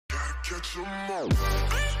catch 'em all.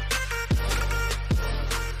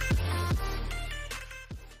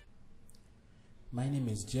 My name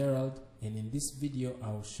is Gerald, and in this video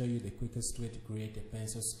I will show you the quickest way to create a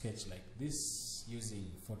pencil sketch like this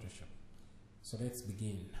using Photoshop. So let's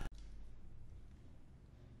begin.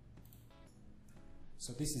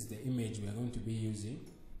 So this is the image we are going to be using.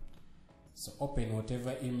 So open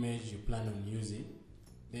whatever image you plan on using,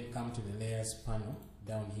 then come to the layers panel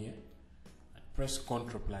down here and press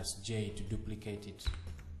Ctrl+J to duplicate it.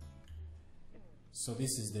 So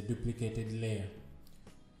this is the duplicated layer.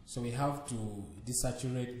 So we have to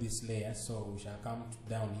desaturate this layer, so we shall come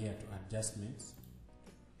down here to adjustments,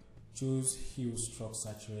 choose hue stroke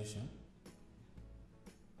saturation,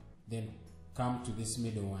 then come to this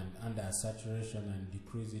middle one under saturation and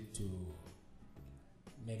decrease it to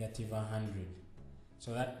 -100,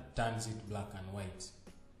 so that turns it black and white.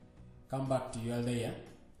 Come back to your layer,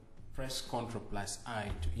 press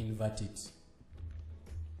Ctrl+I to invert it.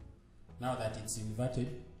 Now that it's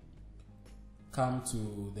inverted, come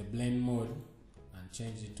to the blend mode and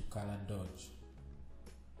change it to color dodge.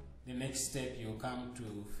 The next step, you come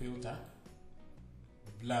to filter,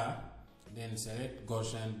 blur, then select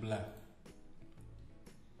Gaussian blur.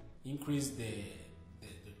 Increase the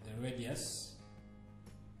radius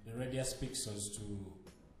pixels to,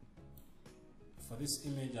 for this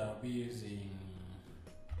image I'll be using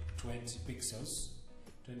 20 pixels.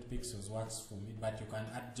 20 pixels works for me, but you can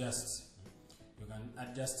adjust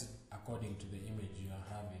it according to the image you are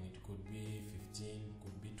having. It could be 15,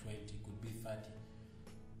 could be 20, could be 30,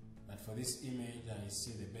 but for this image I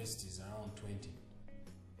see the best is around 20,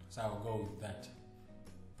 so I'll go with that.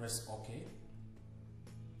 Press OK.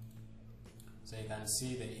 So you can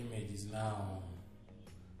see the image is now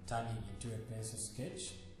turning into a pencil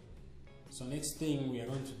sketch. So next thing we are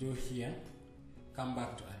going to do here, come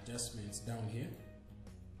back to adjustments down here,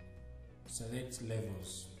 select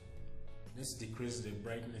levels. Let's decrease the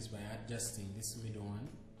brightness by adjusting this middle one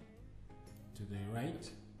to the right.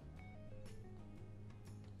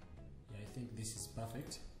 Yeah, I think this is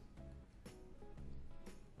perfect.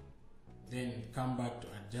 Then come back to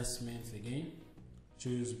adjustments again,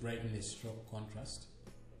 choose brightness stroke contrast.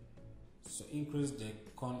 So increase the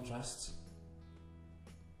contrast.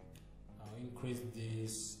 I'll increase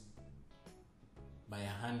this by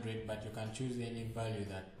 100, but you can choose any value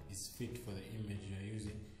that is fit for the image you're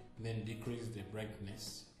using. Then decrease the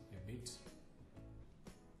brightness a bit.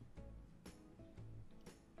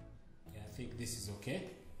 Yeah, I think this is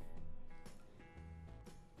okay.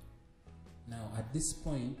 Now at this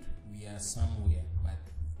point we are somewhere,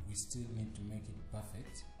 but we still need to make it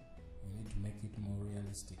perfect. We need to make it more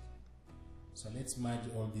realistic. So let's merge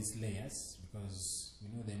all these layers, because you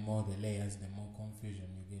know the more the layers, the more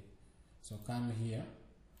confusion you get. So come here,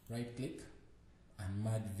 right click and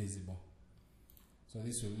merge visible. So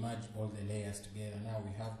this will merge all the layers together. Now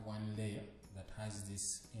we have one layer that has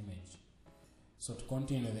this image. So to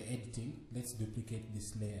continue the editing, let's duplicate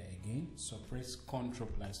this layer again. So press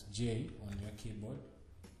Ctrl+J on your keyboard.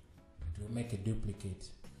 It will make a duplicate.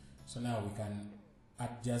 So now we can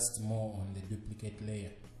adjust more on the duplicate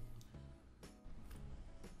layer.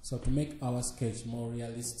 So to make our sketch more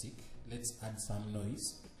realistic, let's add some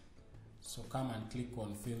noise. So come and click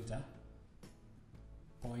on filter,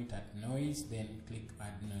 point at noise, then click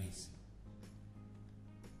add noise.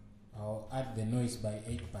 I'll add the noise by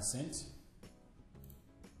 8%.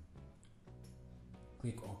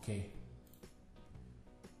 Click OK.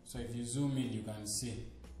 So if you zoom in, you can see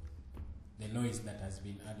the noise that has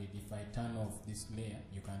been added. If I turn off this layer,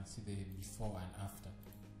 you can see the before and after.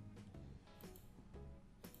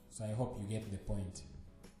 So I hope you get the point.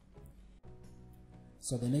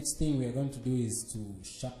 So the next thing we are going to do is to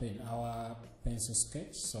sharpen our pencil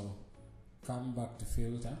sketch. So come back to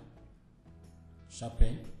filter,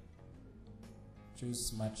 sharpen, choose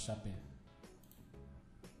smart sharpen.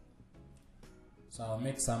 So I'll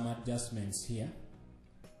make some adjustments here.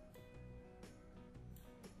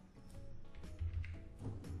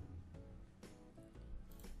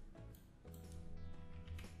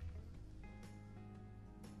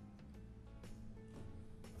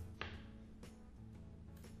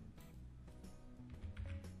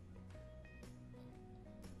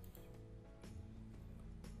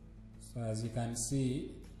 So as you can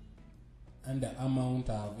see, under amount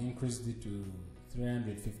I've increased it to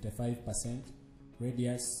 355%,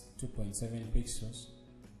 radius 2.7 pixels,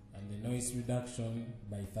 and the noise reduction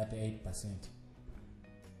by 38%.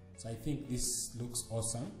 So I think this looks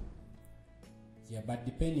awesome. Yeah, but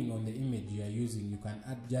depending on the image you are using, you can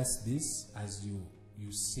adjust this as you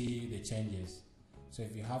see the changes. So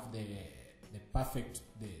if you have the the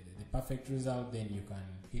perfect result, then you can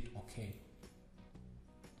hit OK.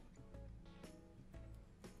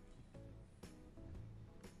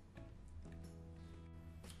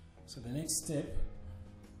 So the next step,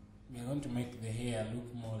 we are going to make the hair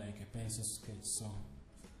look more like a pencil sketch. So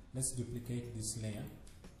let's duplicate this layer,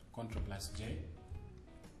 Ctrl+J,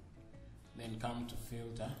 then come to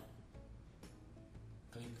filter,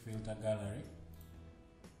 click filter gallery,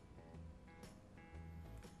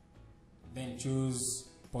 then choose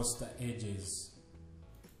poster edges.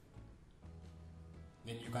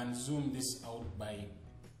 Then you can zoom this out by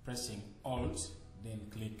pressing Alt, then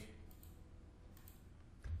click,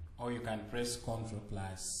 or you can press Ctrl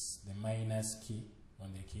plus the minus key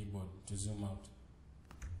on the keyboard to zoom out.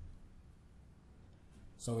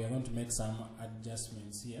 So we are going to make some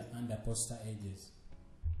adjustments here under poster edges.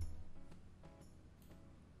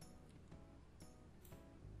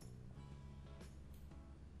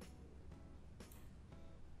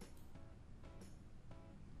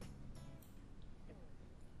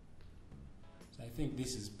 So I think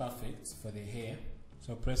this is perfect for the hair.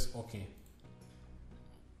 So press OK.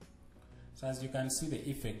 So as you can see, the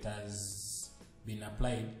effect has been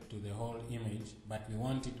applied to the whole image, but we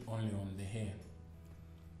want it only on the hair.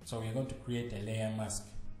 So we're going to create a layer mask.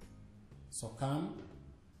 So come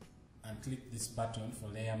and click this button for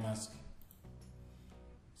layer mask.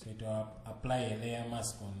 So it will apply a layer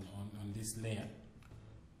mask on this layer.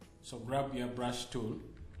 So grab your brush tool.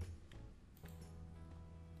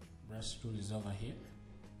 Brush tool is over here.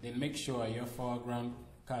 Then make sure your foreground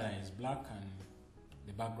color is black and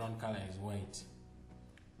the background color is white.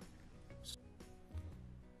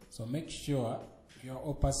 So make sure your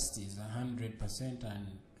opacity is 100% and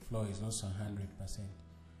flow is also 100%.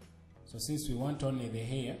 So since we want only the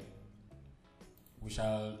hair, we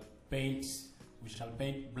shall paint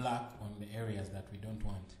black on the areas that we don't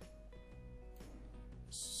want.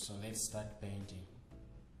 So let's start painting.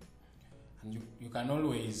 And you can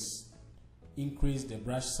always increase the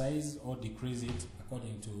brush size or decrease it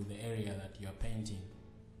according to the area that you are painting.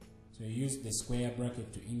 So you use the square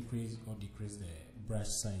bracket to increase or decrease the brush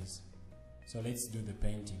size. So let's do the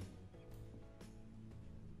painting.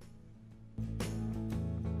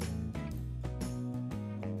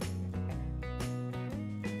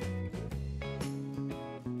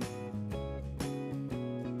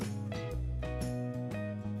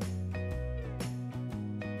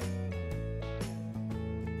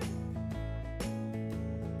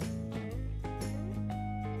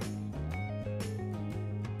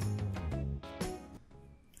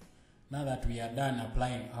 Now that we are done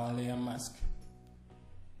applying our layer mask,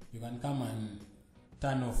 you can come and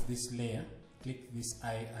turn off this layer, click this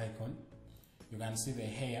eye icon. You can see the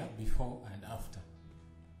hair before and after.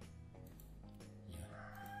 Yeah.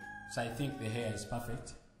 So I think the hair is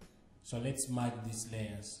perfect. So let's merge these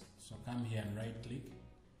layers. So come here and right click,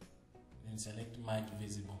 then select merge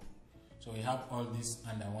visible. So we have all this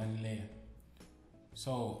under one layer.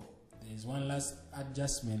 So there is one last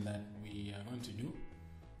adjustment that we are going to do.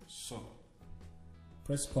 So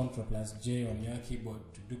press Ctrl+J on your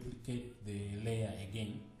keyboard to duplicate the layer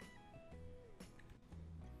again.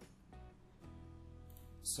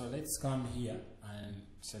 So let's come here and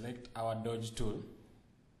select our dodge tool.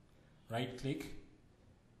 Right click,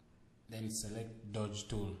 then select dodge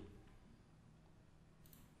tool.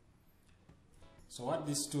 So what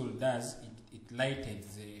this tool does, it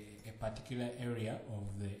lightens a particular area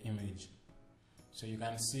of the image. So you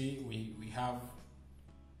can see we have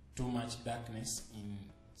too much darkness in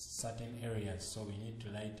certain areas, so we need to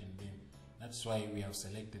lighten them. That's why we have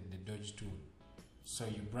selected the dodge tool. So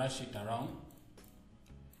you brush it around,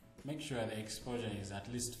 make sure the exposure is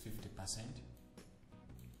at least 50%.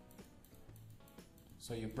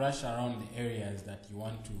 So you brush around the areas that you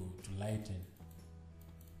want to lighten.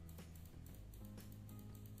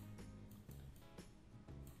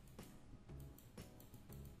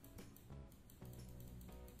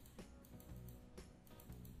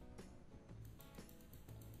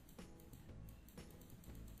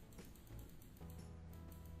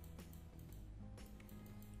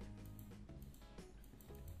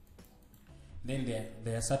 Then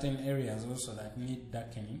there are certain areas also that need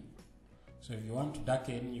darkening. So if you want to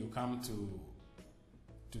darken, you come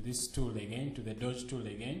to this tool again, to the dodge tool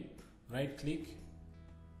again, right click,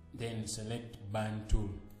 then select burn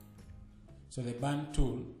tool. So the burn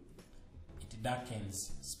tool, it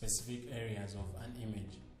darkens specific areas of an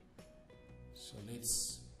image. So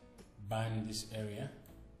let's burn this area,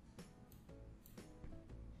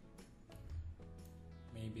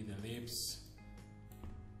 maybe the lips.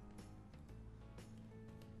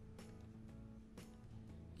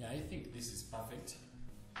 Yeah, I think this is perfect.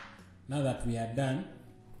 Now that we are done,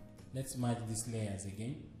 let's merge these layers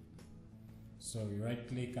again. So you right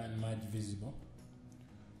click and merge visible.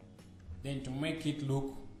 Then to make it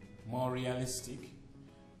look more realistic,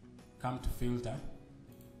 come to filter,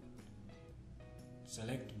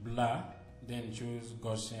 select blur, then choose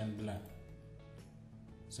Gaussian blur.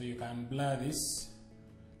 So you can blur this.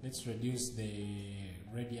 Let's reduce the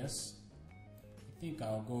radius. I think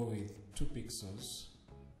I'll go with 2 pixels.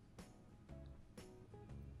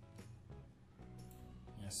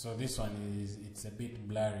 Yeah, so this one it's a bit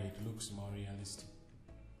blurry, it looks more realistic.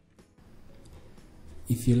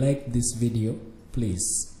 If you like this video,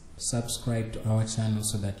 please subscribe to our channel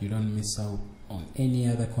so that you don't miss out on any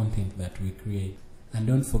other content that we create. And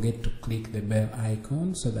don't forget to click the bell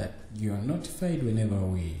icon so that you are notified whenever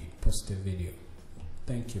we post a video.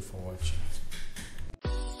 Thank you for watching.